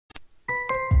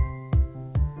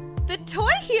The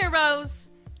toy heroes!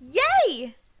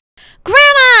 Yay!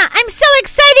 Grandma, I'm so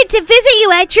excited to visit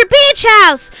you at your beach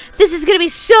house. This is going to be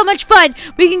so much fun.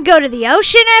 We can go to the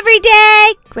ocean every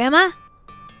day. Grandma?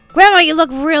 Grandma, you look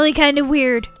really kind of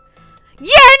weird.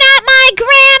 You're not my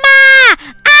grandma!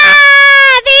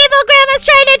 Ah! The evil grandma's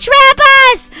trying to trap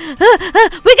us!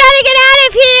 We gotta get out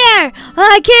of here!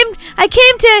 I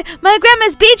came to my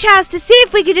grandma's beach house to see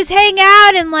if we could just hang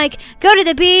out and, like, go to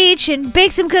the beach and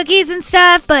bake some cookies and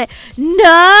stuff, but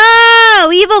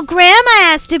no! Evil grandma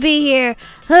has to be here.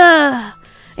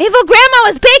 Evil grandma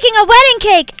was baking a wedding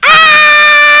cake!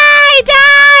 Ah! I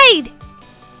died!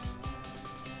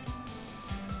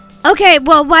 Okay,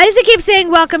 well, why does it keep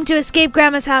saying welcome to Escape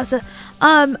Grandma's house?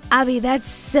 Obby, that's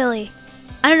silly.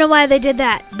 I don't know why they did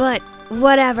that, but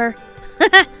whatever.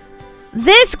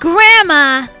 This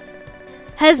grandma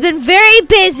has been very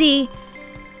busy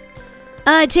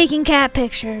taking cat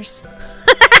pictures.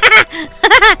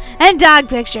 And dog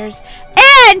pictures.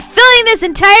 And filling this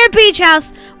entire beach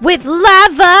house with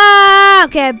lava!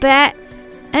 Okay, I bet.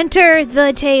 Enter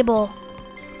the table.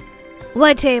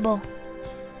 What table?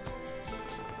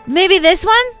 Maybe this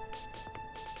one?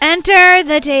 Enter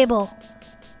the table.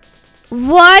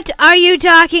 What are you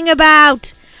talking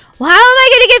about? Well, how am I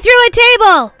going to get through a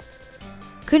table?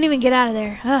 Couldn't even get out of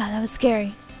there. Oh, that was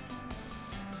scary.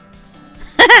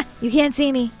 You can't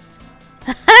see me.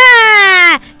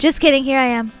 Just kidding. Here I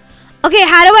am. Okay,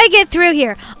 how do I get through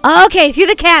here? Okay, through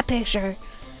the cat picture.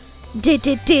 Gotta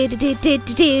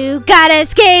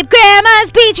escape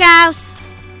Grandma's beach house.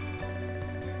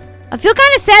 I feel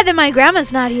kind of sad that my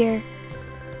grandma's not here.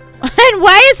 And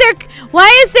why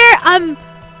is there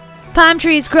palm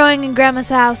trees growing in Grandma's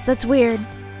house? That's weird.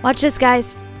 Watch this,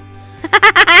 guys.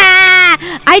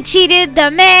 I cheated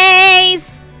the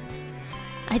maze.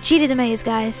 I cheated the maze,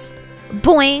 guys.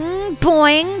 Boing,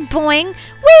 boing, boing.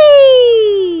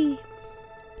 Whee!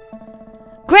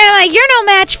 Grandma, you're no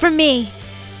match for me.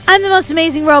 I'm the most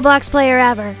amazing Roblox player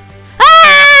ever.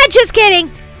 Ah, just kidding.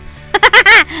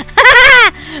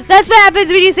 That's what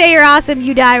happens when you say you're awesome.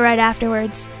 You die right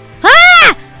afterwards.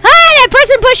 Ah! That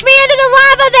person pushed me into the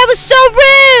lava. That was so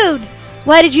rude.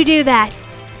 Why did you do that?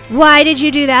 Why did you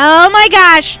do that? Oh my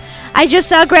gosh. I just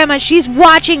saw Grandma. She's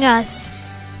watching us.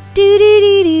 Do do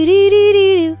do do do do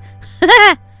do.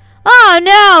 Oh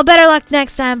no. Better luck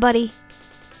next time, buddy.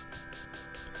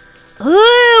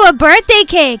 Ooh, a birthday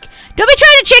cake. Don't be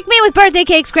trying to trick me with birthday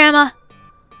cakes, Grandma.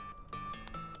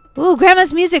 Ooh,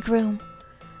 Grandma's music room.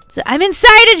 So I'm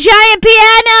inside a giant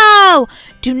piano!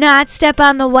 Do not step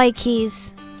on the white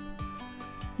keys.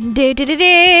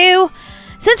 Do-do-do-do.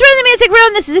 Since we're in the music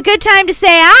room, this is a good time to say,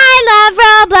 I love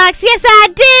Roblox. Yes, I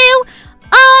do.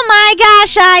 Oh my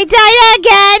gosh, I died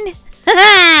again.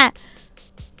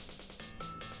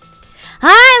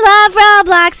 I love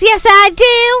Roblox. Yes, I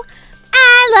do.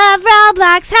 I love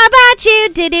Roblox. How about you?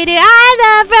 Do-do-do. I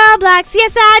love Roblox.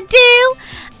 Yes, I do.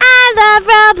 I love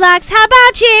Roblox. How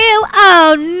about you?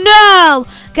 Oh, no.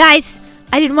 Guys,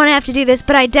 I didn't want to have to do this,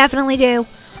 but I definitely do.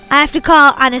 I have to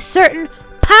call on a certain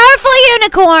powerful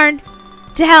unicorn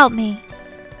to help me.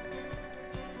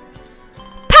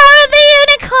 Power of the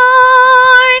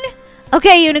unicorn.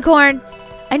 Okay, unicorn.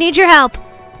 I need your help.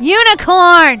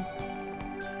 Unicorn.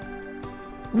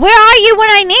 Where are you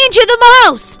when I need you the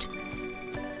most?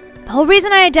 The whole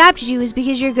reason I adopted you is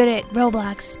because you're good at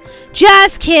Roblox.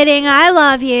 Just kidding. I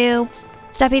love you.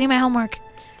 Stop eating my homework.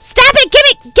 Stop it! Give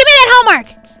me that homework!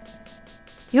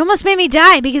 You almost made me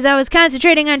die because I was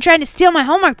concentrating on trying to steal my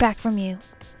homework back from you.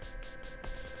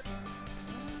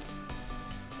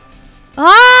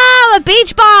 Oh, a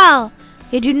beach ball!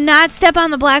 Okay, do not step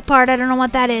on the black part. I don't know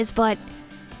what that is, but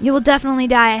you will definitely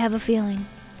die, I have a feeling.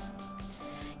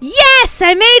 Yes!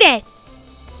 I made it!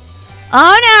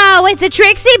 Oh no, it's a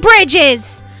Trixie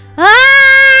Bridges!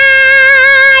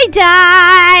 I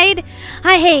died!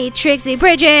 I hate Trixie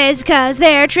Bridges because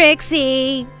they're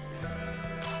Trixie.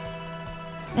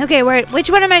 Okay, which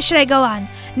one should I go on?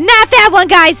 Not that one,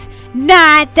 guys!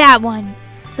 Not that one.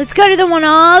 Let's go to the one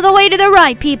all the way to the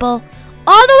right, people.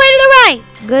 All the way to the right!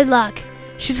 Good luck.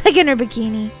 She's like in her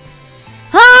bikini.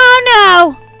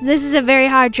 Oh no! This is a very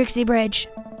hard Trixie Bridge.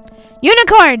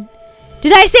 Unicorn!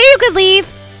 Did I say you could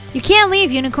leave? You can't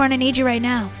leave, Unicorn. I need you right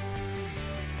now.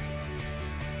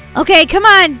 Okay, come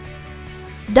on.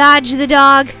 Dodge the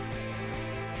dog.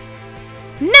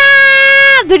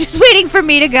 No! They're just waiting for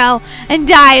me to go and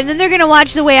die, and then they're going to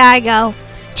watch the way I go.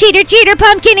 Cheater, cheater,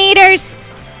 pumpkin eaters.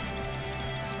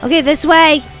 Okay, this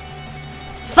way.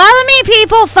 Follow me,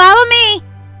 people. Follow me.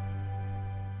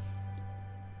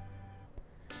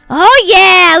 Oh,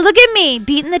 yeah. Look at me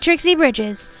beating the Trixie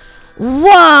Bridges.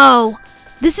 Whoa.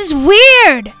 This is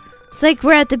weird. It's like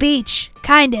we're at the beach,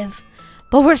 kind of.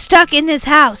 But we're stuck in this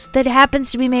house that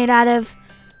happens to be made out of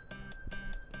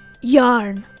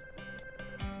yarn.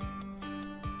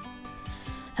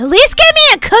 At least give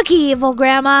me a cookie, evil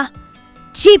grandma.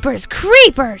 Jeepers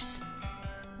creepers.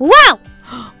 Whoa!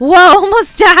 Whoa,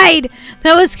 almost died.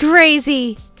 That was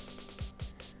crazy.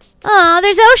 Oh,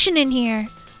 there's ocean in here.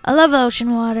 I love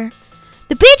ocean water.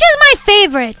 The beach is my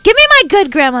favorite. Give me my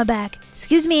good grandma back.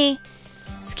 Excuse me.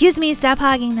 Excuse me, stop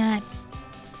hogging that.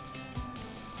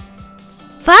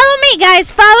 Follow me,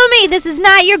 guys. Follow me. This is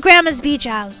not your grandma's beach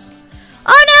house.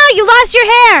 Oh, no, you lost your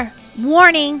hair.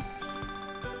 Warning.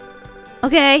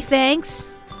 Okay,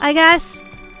 thanks, I guess.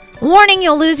 Warning,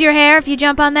 you'll lose your hair if you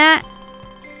jump on that.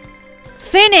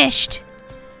 Finished.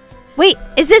 Wait,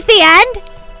 is this the end?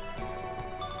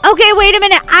 Okay, wait a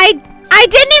minute. I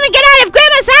didn't even get out of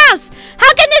Grandma's house.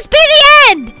 How can this be the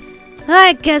end?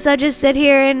 I guess I'll just sit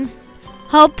here and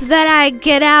hope that I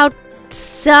get out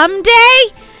someday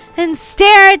and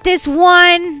stare at this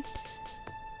one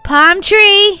palm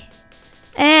tree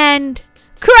and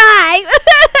cry.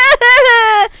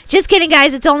 Just kidding,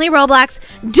 guys. It's only Roblox.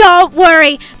 Don't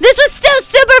worry. This was still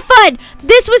super fun.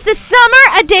 This was the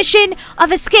summer edition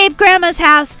of Escape Grandma's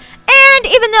House. And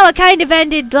even though it kind of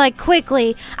ended, like,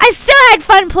 quickly, I still had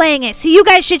fun playing it. So you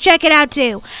guys should check it out,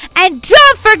 too. And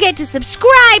don't forget to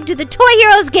subscribe to the Toy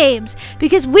Heroes games,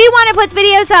 because we want to put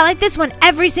videos out like this one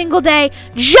every single day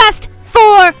just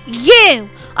for you.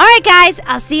 All right, guys.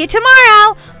 I'll see you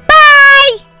tomorrow.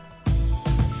 Bye!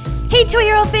 Hey Toy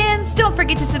Hero fans, don't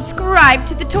forget to subscribe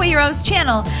to the Toy Heroes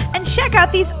channel and check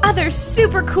out these other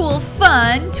super cool,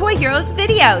 fun Toy Heroes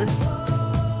videos.